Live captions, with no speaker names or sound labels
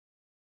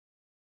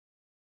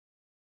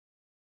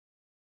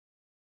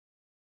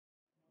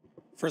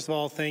First of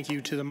all, thank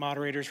you to the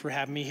moderators for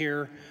having me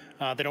here.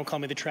 They don't call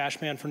me the trash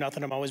man for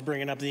nothing. I'm always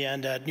bringing up the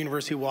end at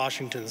University of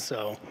Washington,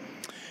 so.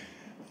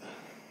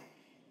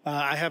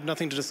 I have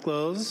nothing to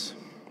disclose.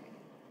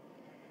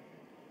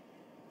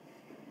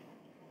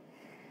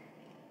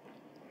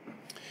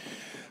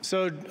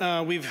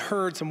 So we've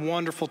heard some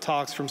wonderful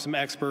talks from some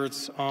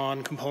experts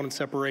on component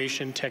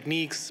separation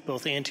techniques,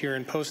 both anterior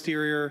and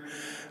posterior.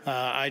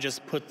 I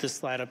just put this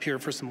slide up here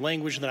for some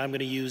language that I'm going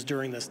to use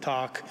during this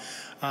talk.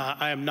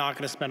 I am not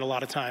going to spend a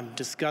lot of time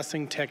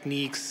discussing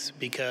techniques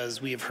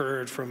because we have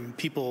heard from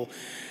people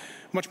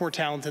much more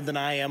talented than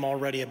I am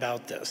already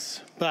about this.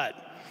 But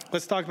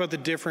let's talk about the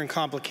different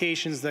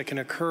complications that can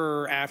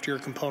occur after your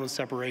component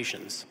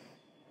separations.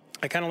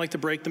 I kind of like to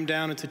break them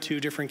down into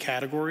two different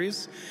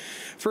categories.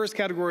 First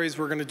category is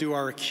we're going to do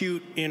our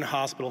acute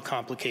in-hospital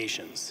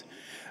complications.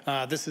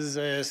 This is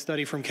a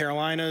study from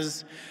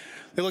Carolinas.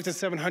 They looked at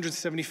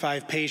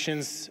 775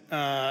 patients,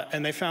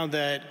 and they found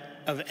that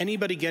of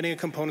anybody getting a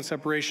component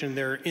separation,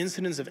 their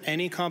incidence of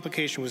any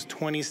complication was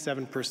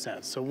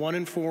 27%. So 1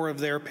 in 4 of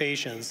their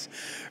patients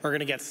are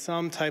going to get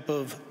some type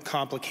of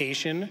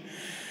complication.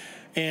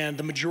 And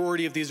the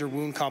majority of these are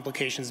wound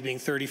complications, being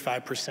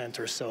 35%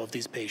 or so of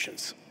these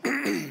patients.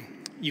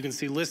 You can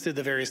see listed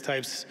the various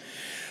types,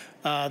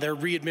 their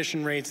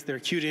readmission rates, their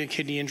acute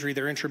kidney injury,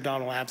 their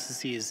intra-abdominal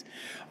abscesses.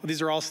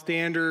 These are all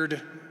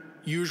standard,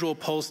 usual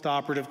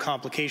post-operative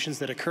complications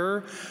that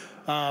occur,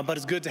 but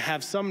it's good to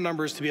have some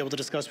numbers to be able to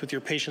discuss with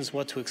your patients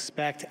what to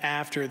expect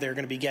after they're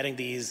going to be getting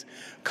these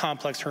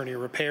complex hernia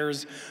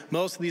repairs.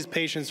 Most of these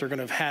patients are going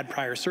to have had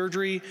prior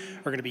surgery,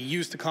 are going to be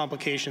used to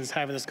complications.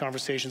 Having this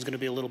conversation is going to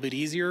be a little bit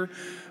easier,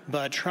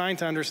 but trying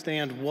to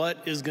understand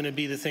what is going to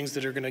be the things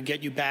that are going to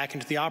get you back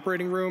into the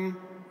operating room,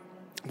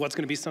 what's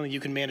going to be something you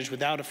can manage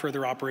without a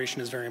further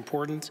operation is very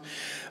important.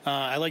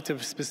 I like to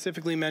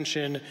specifically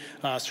mention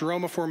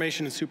seroma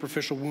formation and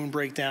superficial wound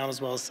breakdown,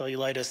 as well as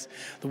cellulitis.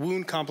 The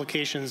wound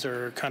complications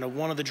are kind of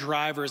one of the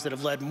drivers that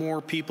have led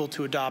more people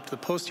to adopt the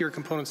posterior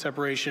component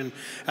separation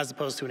as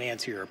opposed to an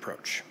anterior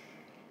approach.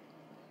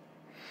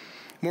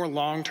 More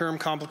long-term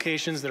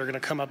complications that are going to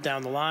come up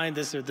down the line.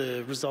 These are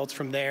the results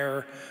from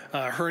their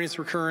hernias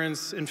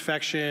recurrence,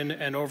 infection,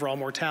 and overall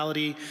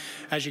mortality.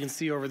 As you can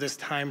see over this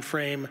time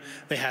frame,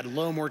 they had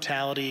low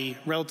mortality,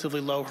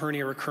 relatively low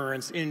hernia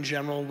recurrence in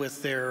general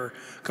with their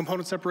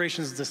component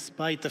separations,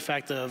 despite the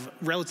fact of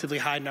relatively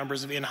high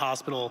numbers of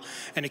in-hospital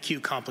and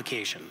acute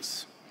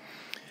complications.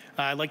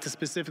 I'd like to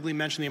specifically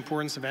mention the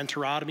importance of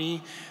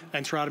enterotomy,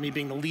 enterotomy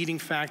being the leading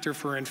factor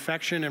for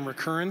infection and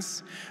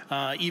recurrence.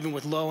 Even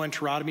with low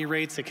enterotomy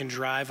rates, it can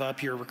drive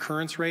up your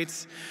recurrence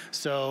rates.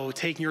 So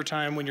taking your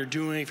time when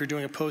if you're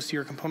doing a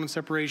posterior component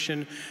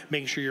separation,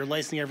 making sure you're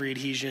lysing every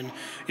adhesion.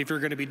 If you're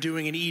going to be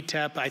doing an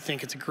ETEP, I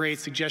think it's a great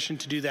suggestion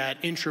to do that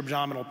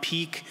intra-abdominal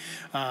peak,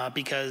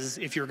 because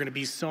if you're going to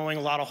be sewing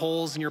a lot of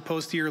holes in your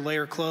posterior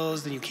layer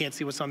closed and you can't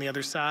see what's on the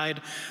other side,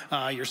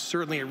 you're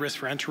certainly at risk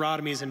for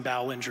enterotomies and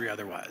bowel injury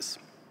otherwise.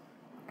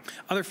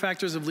 Other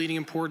factors of leading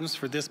importance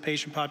for this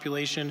patient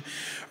population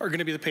are going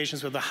to be the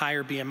patients with a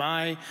higher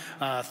BMI,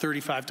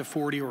 35 to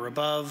 40 or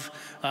above,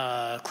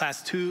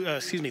 class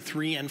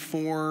 3 and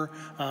 4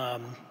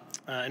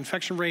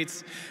 infection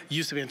rates,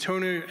 use of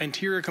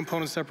anterior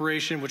component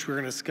separation, which we're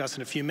going to discuss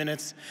in a few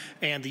minutes,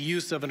 and the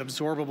use of an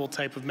absorbable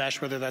type of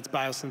mesh, whether that's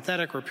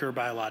biosynthetic or pure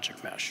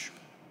biologic mesh.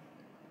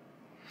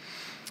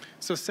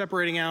 So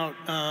separating out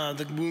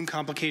the wound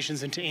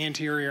complications into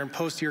anterior and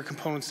posterior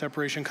component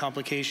separation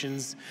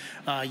complications,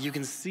 you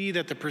can see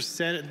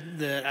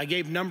that I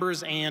gave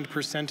numbers and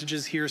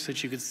percentages here so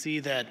that you could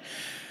see that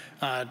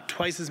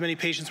twice as many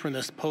patients were in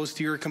this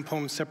posterior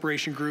component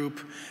separation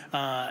group,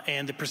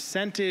 and the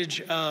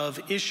percentage of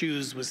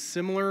issues was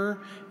similar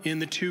in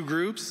the two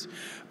groups,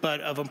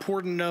 but of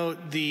important note,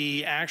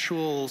 the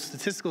actual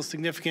statistical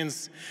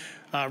significance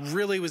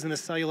really was in the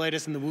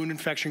cellulitis and the wound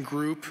infection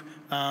group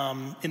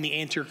in the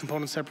anterior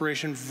component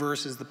separation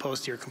versus the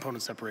posterior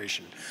component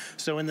separation.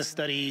 So in this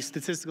study,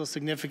 statistical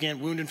significant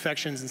wound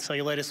infections and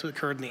cellulitis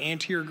occurred in the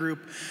anterior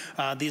group.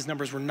 These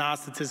numbers were not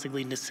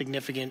statistically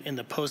significant in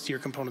the posterior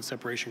component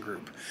separation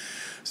group.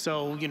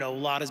 So, a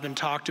lot has been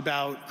talked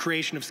about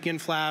creation of skin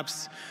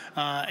flaps,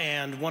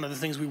 and one of the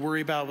things we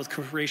worry about with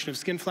creation of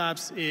skin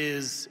flaps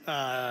is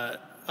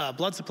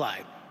blood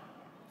supply.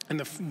 In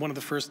one of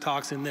the first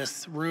talks in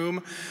this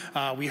room,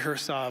 we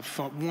saw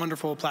a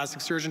wonderful plastic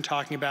surgeon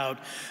talking about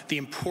the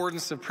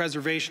importance of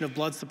preservation of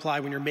blood supply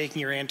when you're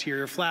making your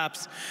anterior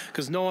flaps,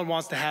 because no one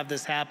wants to have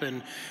this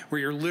happen where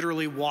you're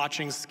literally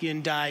watching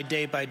skin die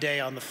day by day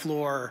on the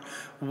floor,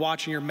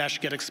 watching your mesh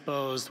get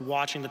exposed,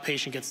 watching the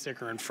patient get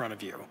sicker in front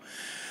of you.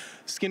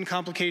 Skin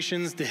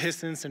complications,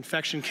 dehiscence,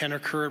 infection can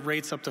occur at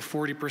rates up to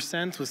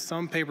 40%, with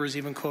some papers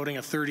even quoting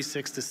a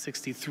 36 to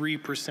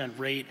 63%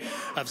 rate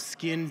of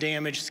skin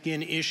damage,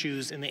 skin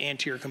issues in the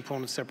anterior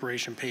component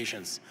separation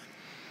patients.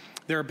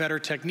 There are better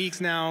techniques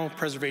now,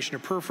 preservation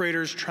of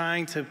perforators,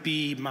 trying to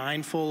be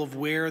mindful of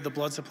where the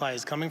blood supply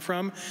is coming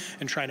from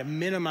and trying to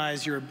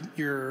minimize your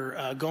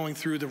going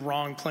through the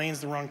wrong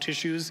planes, the wrong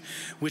tissues,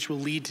 which will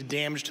lead to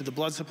damage to the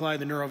blood supply,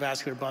 the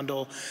neurovascular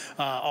bundle,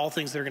 all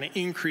things that are going to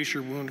increase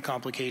your wound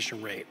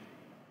complication rate.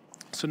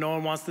 So no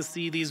one wants to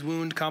see these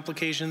wound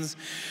complications.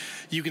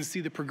 You can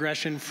see the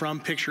progression from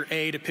picture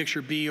A to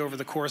picture B over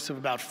the course of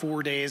about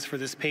 4 days for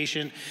this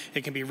patient.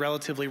 It can be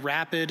relatively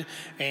rapid,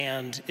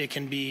 and it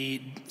can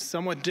be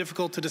somewhat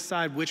difficult to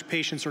decide which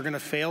patients are going to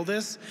fail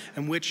this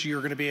and which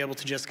you're going to be able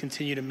to just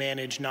continue to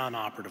manage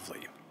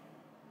non-operatively.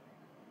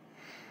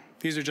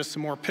 These are just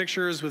some more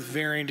pictures with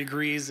varying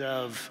degrees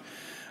of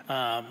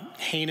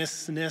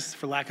heinousness,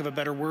 for lack of a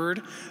better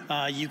word.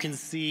 You can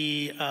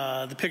see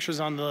the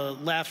pictures on the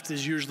left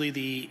is usually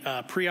the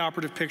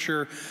preoperative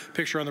picture.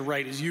 Picture on the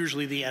right is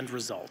usually the end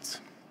result.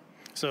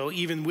 So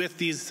even with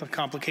these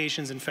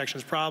complications,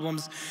 infections,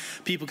 problems,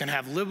 people can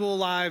have livable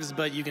lives,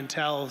 but you can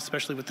tell,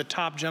 especially with the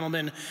top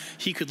gentleman,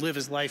 he could live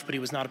his life, but he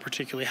was not a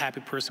particularly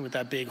happy person with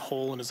that big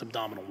hole in his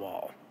abdominal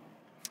wall.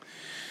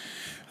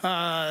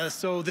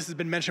 So this has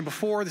been mentioned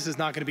before. This is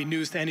not going to be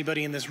news to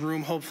anybody in this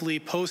room. Hopefully,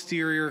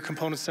 posterior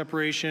component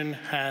separation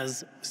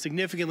has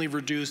significantly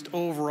reduced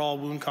overall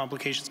wound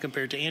complications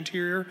compared to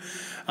anterior.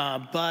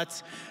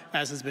 But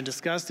as has been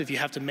discussed, if you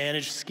have to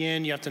manage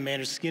skin, you have to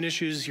manage skin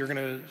issues, you're going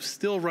to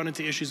still run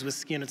into issues with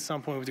skin at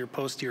some point with your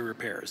posterior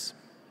repairs.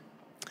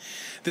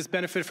 This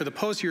benefit for the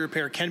posterior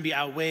repair can be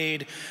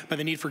outweighed by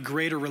the need for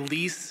greater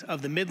release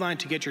of the midline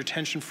to get your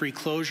tension-free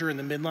closure in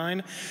the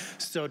midline.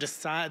 So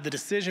the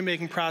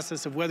decision-making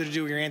process of whether to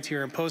do your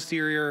anterior and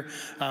posterior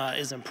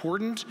is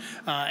important.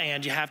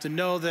 And you have to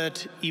know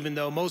that even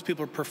though most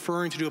people are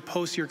preferring to do a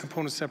posterior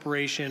component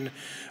separation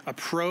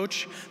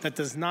approach, that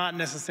does not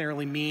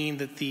necessarily mean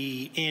that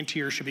the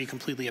anterior should be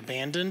completely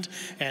abandoned.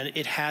 And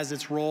it has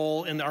its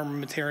role in the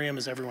armamentarium,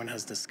 as everyone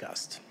has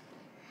discussed.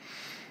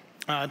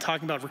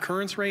 Talking about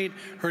recurrence rate,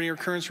 hernia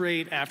recurrence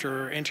rate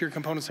after anterior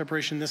component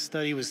separation, this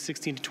study was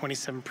 16 to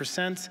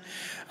 27%.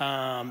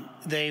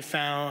 They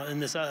found, in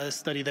this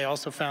study, they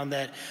also found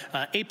that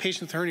 8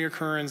 patients with hernia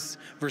recurrence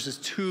versus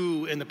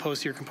 2 in the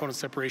posterior component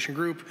separation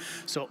group.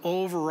 So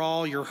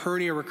overall, your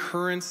hernia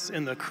recurrence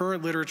in the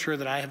current literature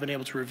that I have been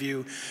able to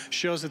review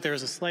shows that there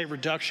is a slight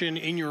reduction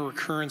in your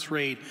recurrence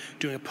rate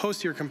doing a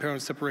posterior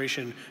component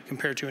separation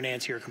compared to an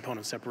anterior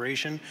component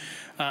separation.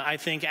 I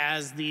think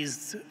as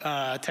these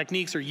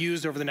techniques are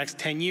used over the next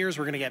 10 years,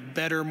 we're going to get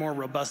better, more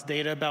robust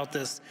data about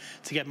this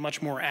to get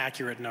much more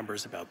accurate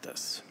numbers about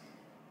this.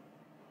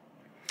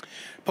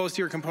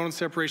 Posterior component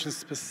separation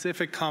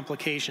specific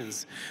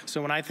complications.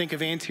 So when I think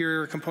of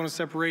anterior component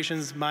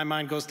separations, my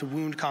mind goes to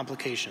wound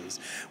complications.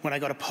 When I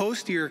go to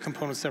posterior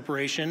component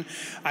separation,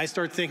 I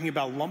start thinking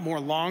about more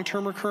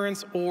long-term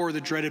recurrence or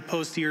the dreaded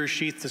posterior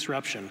sheath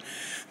disruption.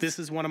 This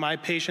is one of my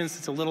patients.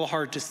 It's a little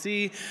hard to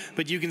see,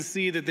 but you can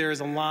see that there is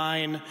a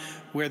line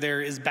where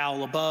there is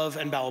bowel above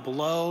and bowel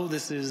below.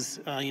 This is,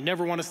 you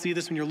never want to see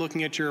this when you're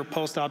looking at your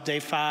post-op day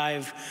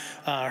 5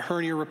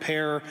 hernia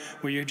repair,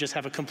 where you just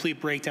have a complete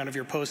breakdown of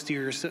your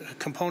posterior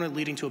component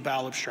leading to a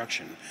bowel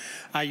obstruction.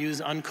 I use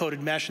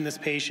uncoated mesh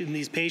in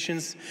these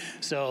patients,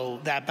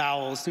 so that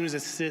bowel, as soon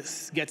as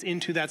it gets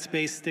into that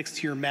space, sticks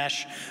to your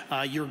mesh,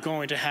 you're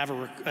going to have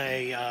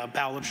a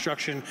bowel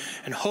obstruction,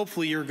 and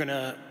hopefully you're going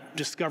to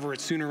discover it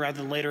sooner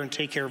rather than later and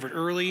take care of it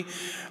early.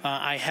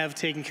 I have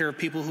taken care of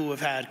people who have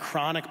had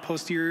chronic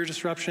posterior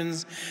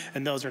disruptions,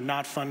 and those are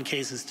not fun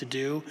cases to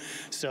do.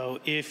 So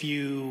if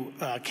you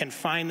can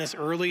find this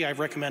early, I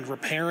recommend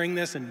repairing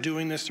this and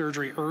doing this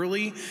surgery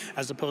early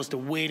as opposed to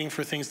waiting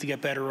for things to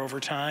get better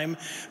over time,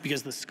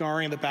 because the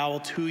scarring of the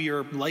bowel to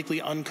your likely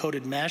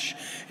uncoated mesh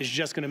is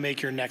just going to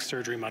make your next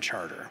surgery much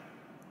harder.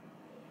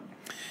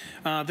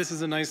 This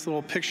is a nice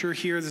little picture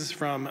here. This is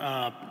from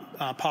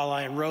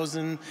Pauli and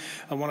Rosen,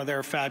 one of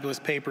their fabulous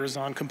papers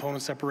on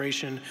component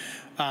separation.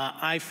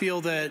 I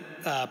feel that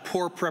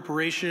poor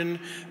preparation,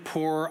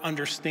 poor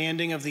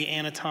understanding of the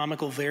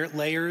anatomical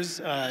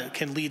layers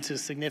can lead to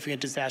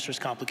significant disastrous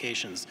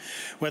complications.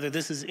 Whether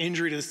this is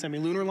injury to the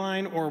semilunar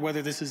line or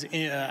whether this is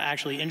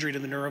actually injury to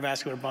the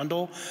neurovascular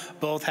bundle,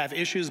 both have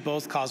issues,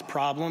 both cause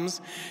problems.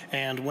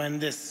 And when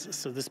this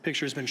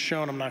picture has been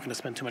shown, I'm not going to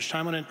spend too much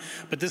time on it,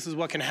 but this is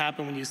what can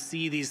happen when you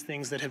see these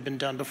things that have been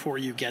done before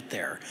you get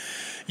there.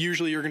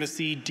 Usually you're going to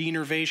see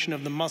denervation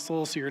of the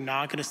muscle, so you're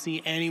not going to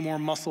see any more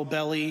muscle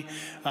belly.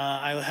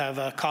 I have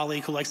a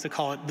colleague who likes to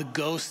call it the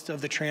ghost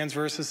of the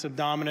transversus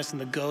abdominis and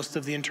the ghost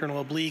of the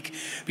internal oblique,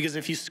 because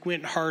if you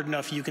squint hard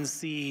enough, you can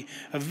see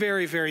a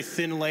very, very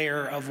thin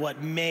layer of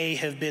what may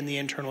have been the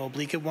internal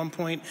oblique at one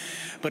point.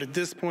 But at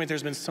this point,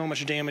 there's been so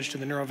much damage to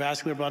the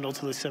neurovascular bundle,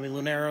 to the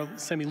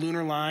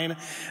semilunar line,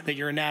 that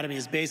your anatomy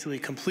is basically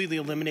completely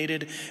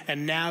eliminated,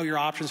 and now your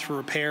options for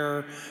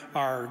repair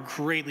are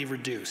greatly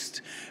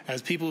reduced.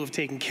 As people who have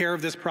taken care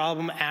of this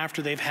problem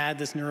after they've had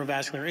this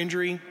neurovascular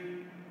injury,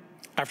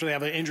 after they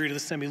have an injury to the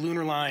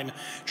semilunar line,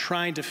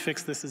 trying to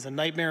fix this is a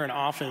nightmare and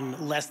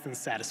often less than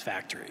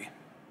satisfactory.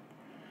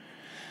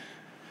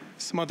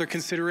 Some other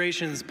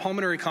considerations,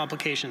 pulmonary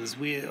complications.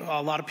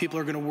 A lot of people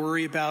are going to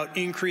worry about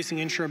increasing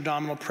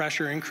intra-abdominal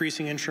pressure,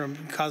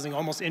 causing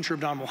almost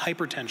intra-abdominal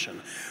hypertension.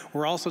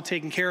 We're also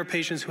taking care of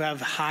patients who have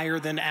higher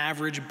than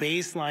average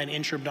baseline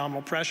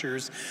intra-abdominal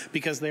pressures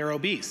because they are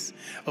obese.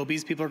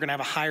 Obese people are going to have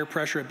a higher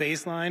pressure at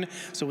baseline,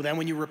 so then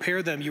when you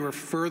repair them, you are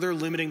further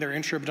limiting their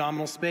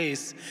intra-abdominal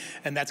space,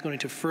 and that's going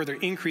to further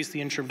increase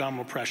the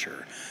intra-abdominal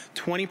pressure.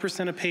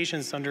 20% of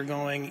patients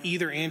undergoing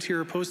either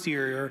anterior or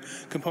posterior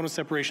component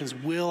separations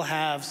will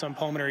have some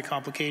pulmonary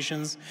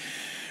complications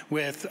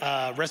with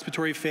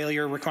respiratory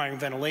failure requiring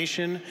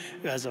ventilation,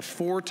 as a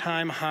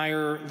 4-time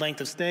higher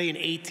length of stay and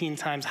 18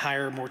 times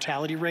higher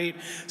mortality rate.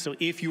 So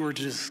if you were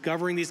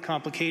discovering these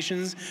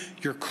complications,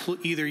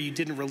 either you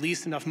didn't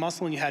release enough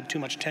muscle and you had too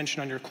much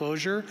tension on your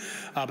closure,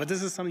 but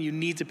this is something you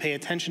need to pay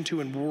attention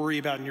to and worry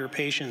about in your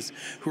patients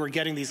who are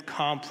getting these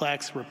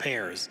complex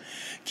repairs.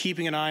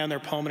 Keeping an eye on their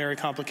pulmonary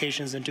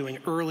complications and doing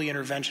early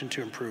intervention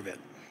to improve it.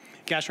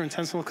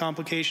 Gastrointestinal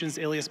complications,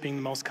 ileus being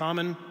the most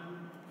common.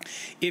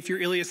 If your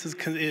ileus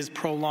is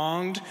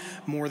prolonged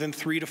more than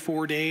 3 to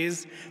 4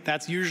 days,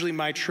 that's usually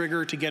my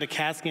trigger to get a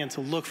CAT scan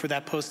to look for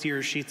that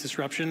posterior sheath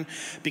disruption,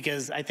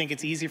 because I think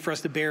it's easy for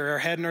us to bury our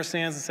head in our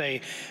sands and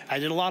say, I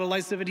did a lot of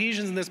lysis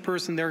adhesions in this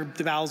person,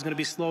 the bowel is going to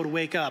be slow to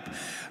wake up.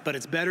 But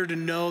it's better to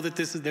know that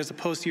there's a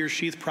posterior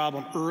sheath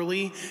problem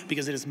early,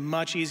 because it is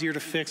much easier to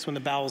fix when the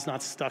bowel is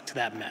not stuck to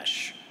that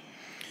mesh.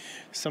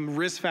 Some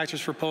risk factors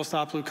for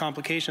post-operative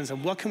complications,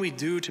 and what can we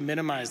do to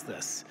minimize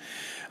this?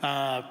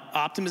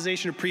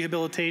 Optimization of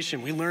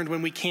prehabilitation. We learned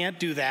when we can't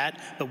do that,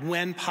 but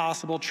when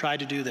possible, try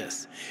to do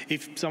this.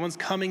 If someone's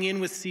coming in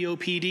with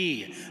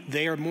COPD,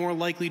 they are more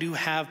likely to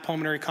have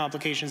pulmonary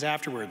complications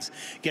afterwards.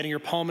 Getting your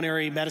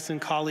pulmonary medicine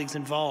colleagues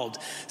involved,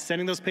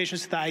 sending those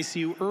patients to the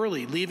ICU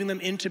early, leaving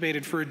them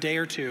intubated for a day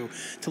or two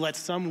to let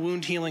some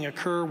wound healing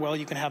occur while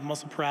you can have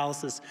muscle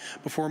paralysis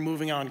before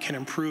moving on can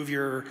improve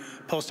your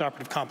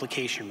post-operative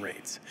complication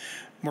rates.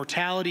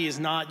 Mortality is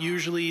not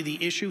usually the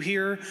issue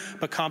here,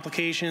 but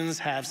complications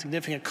have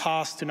significant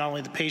costs to not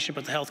only the patient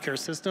but the healthcare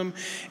system,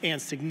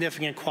 and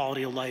significant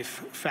quality of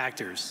life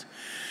factors.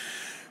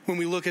 When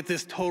we look at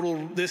this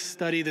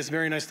study, this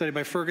very nice study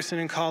by Ferguson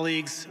and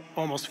colleagues,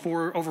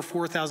 over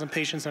 4,000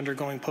 patients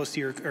undergoing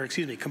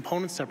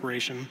component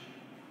separation.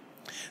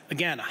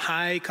 Again,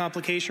 high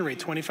complication rate,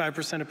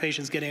 25% of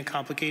patients getting a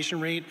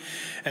complication rate,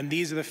 and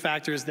these are the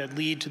factors that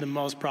lead to the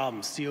most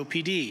problems: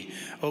 COPD,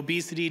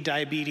 obesity,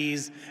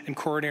 diabetes, and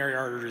coronary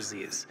artery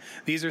disease.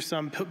 These are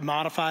some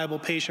modifiable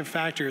patient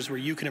factors where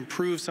you can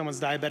improve someone's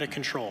diabetic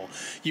control.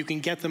 You can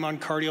get them on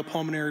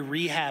cardiopulmonary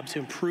rehab to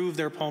improve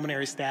their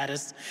pulmonary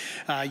status.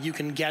 You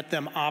can get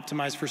them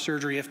optimized for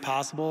surgery if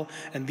possible,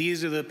 and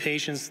these are the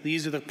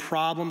the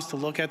problems to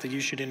look at that you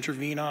should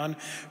intervene on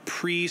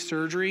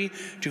pre-surgery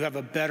to have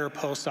a better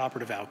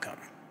post-operative outcome.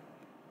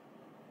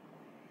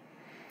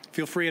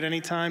 Feel free at any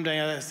time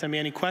to send me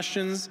any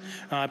questions.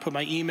 I put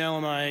my email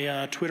and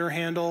my Twitter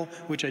handle,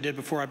 which I did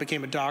before I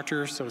became a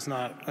doctor, so it's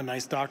not a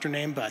nice doctor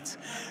name, but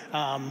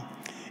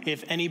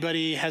if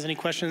anybody has any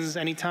questions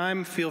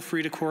anytime, feel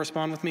free to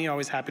correspond with me.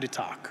 Always happy to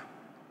talk.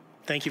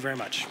 Thank you very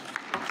much.